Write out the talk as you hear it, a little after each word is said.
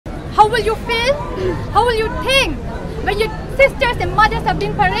How will you feel? How will you think when your sisters and mothers have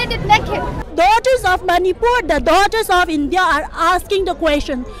been paraded naked? Daughters of Manipur, the daughters of India are asking the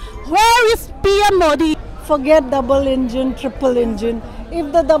question, where is PM Modi? Forget double engine, triple engine.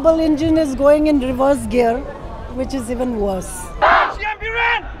 If the double engine is going in reverse gear, which is even worse.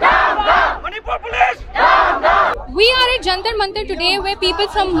 Manipur police! We are at Jantar Mantar today, where people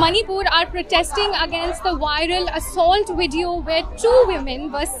from Manipur are protesting against the viral assault video where two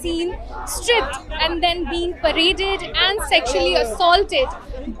women were seen stripped and then being paraded and sexually assaulted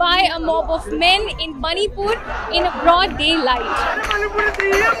by a mob of men in Manipur in broad daylight.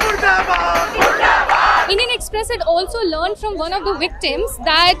 Indian Express had also learned from one of the victims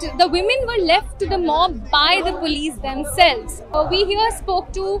that the women were left to the mob by the police themselves. We here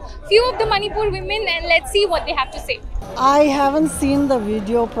spoke to few of the Manipur women, and let's see what they have to say. I haven't seen the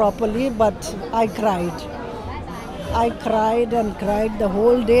video properly, but I cried. I cried and cried the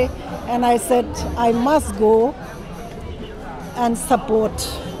whole day, and I said I must go and support.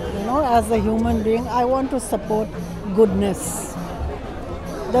 You know, as a human being, I want to support goodness.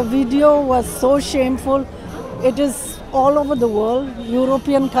 The video was so shameful. It is all over the world.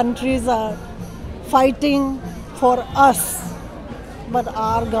 European countries are fighting for us, but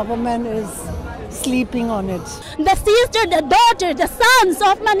our government is sleeping on it. The sister, the daughter, the sons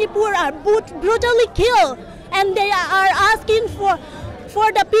of Manipur are brutally killed, and they are asking for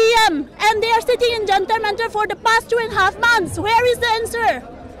the PM, and they are sitting in Jantar Mantar for the past 2.5 months. Where is the answer?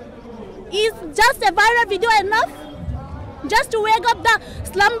 Is just a viral video enough? Just to wake up the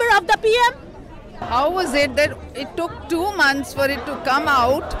slumber of the PM? How was it that it took 2 months for it to come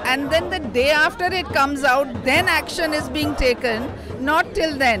out, and then the day after it comes out, then action is being taken? Not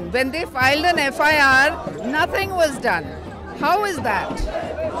till then. When they filed an FIR, nothing was done. How is that?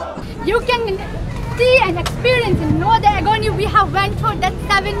 You can see and experience and know the agony we have went through that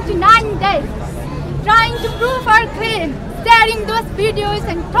 79 days, trying to prove our claim, sharing those videos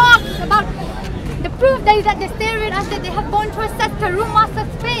and talk about the proof that they stay with us, that they have gone through such trauma,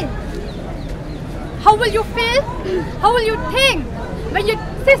 such pain. How will you feel? How will you think when your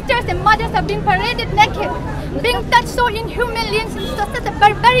sisters and mothers have been paraded naked, being touched so inhumanly and in such a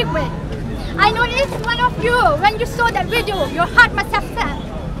barbaric way? I know each one of you, when you saw that video, your heart must have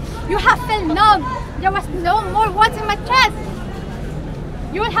felt. You have felt numb. There was no more words in my chest.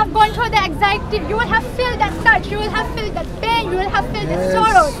 You will have gone through the anxiety. You will have felt that touch. You will have felt that pain. You will have felt the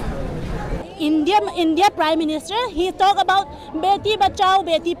sorrows. India Prime Minister, he talked about Beti Bachao,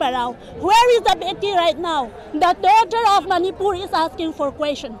 Beti Parao. Where is the Beti right now? The daughter of Manipur is asking for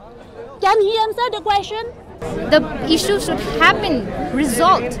question. Can he answer the question? The issue should have been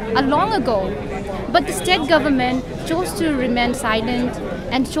resolved long ago, but the state government chose to remain silent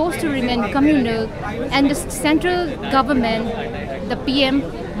and chose to remain communal, and the central government, the PM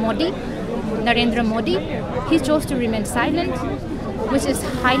Modi, Narendra Modi, he chose to remain silent, which is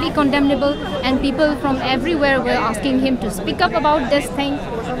highly condemnable, and people from everywhere were asking him to speak up about this thing.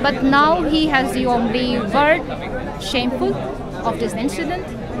 But now he has the only word, shameful, of this incident.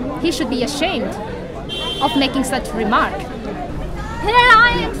 He should be ashamed of making such remark. Here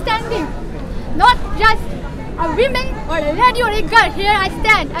I am standing, not just a woman or a lady or a girl. Here I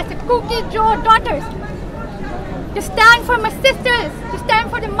stand as a Kuki-Zomi daughters, to stand for my sisters, to stand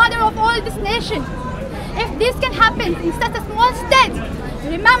for the mother of all this nation. If this can happen in such a small state,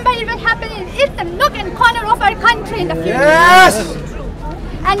 remember it will happen in each nook and corner of our country in the future. Yes!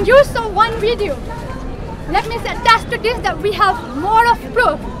 And you saw one video. Let me attest to this that we have more of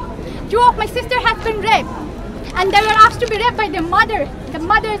proof. 2 of my sisters have been raped, and they were asked to be raped by their mother, the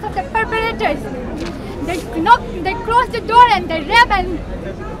mothers of the perpetrators. They closed the door and they raped and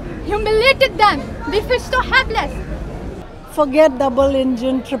humiliated them. They feel so helpless. Forget double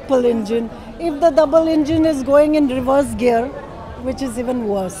engine, triple engine. If the double engine is going in reverse gear, which is even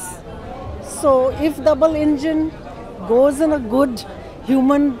worse. So if double engine goes in a good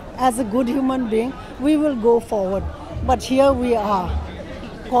human, as a good human being, we will go forward. But here we are,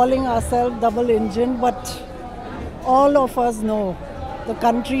 calling ourselves double engine, but all of us know, the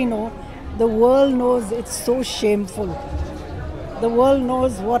country know, the world knows it's so shameful. The world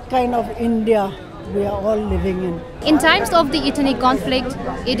knows what kind of India we are all living in. In times of the ethnic conflict,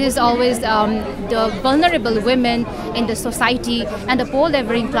 it is always the vulnerable women in the society and the poor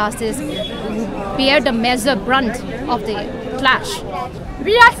laboring classes who bear the major brunt of the clash.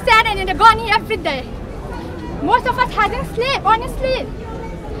 We are sad and in agony every day. Most of us hasn't slept, honestly.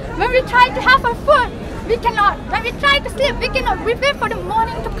 When we try to have our food, we cannot. When we try to sleep, we cannot. We wait for the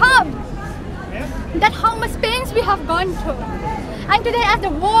morning to come. That's how much pains we have gone through. And today, as the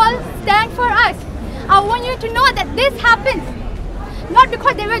world stands for us, I want you to know that this happens not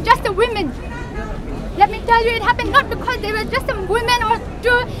because they were just a women. Let me tell you, it happened not because they were just a women or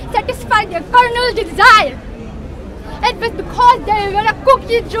to satisfy their carnal desire. It was because they were a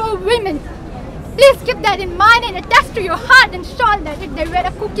Kuki-Zomi women. Please keep that in mind and attach to your heart and soul that they were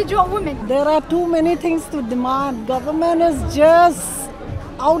a Kuki-Zomi women. There are too many things to demand. Government is just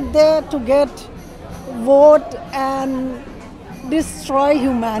out there to get vote and destroy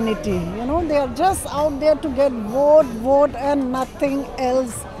humanity. You know, they are just out there to get vote and nothing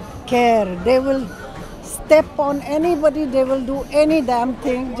else care. They will step on anybody, they will do any damn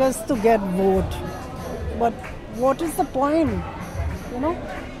thing just to get vote. But what is the point? You know,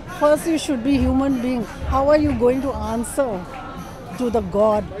 first you should be human being. How are you going to answer to the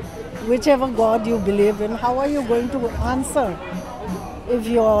God, whichever God you believe in? How are you going to answer if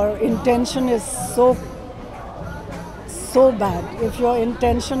your intention is so bad, if your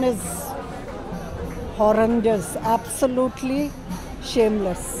intention is horrendous, absolutely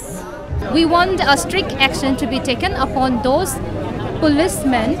shameless? We want a strict action to be taken upon those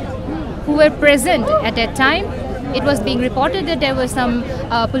policemen who were present at that time. It was being reported that there were some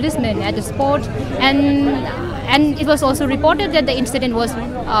policemen at the spot, and it was also reported that the incident was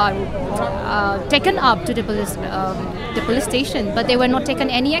taken up to the police station, but they were not taken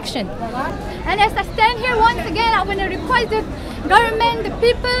any action. And as I stand here once again, I want to request the government, the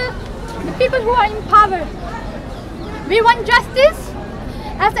people who are in power. We want justice.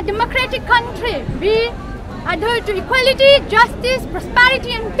 As a democratic country, we adhere to equality, justice,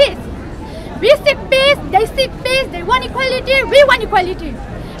 prosperity and peace. We seek peace, they want equality, we want equality.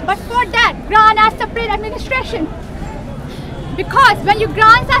 But for that, grant us separate administration. Because when you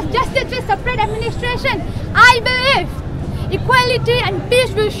grant us justice with separate administration, I believe equality and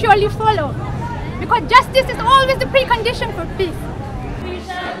peace will surely follow. Because justice is always the precondition for peace. We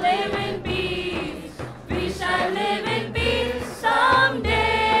shall live in peace. We shall live in peace someday.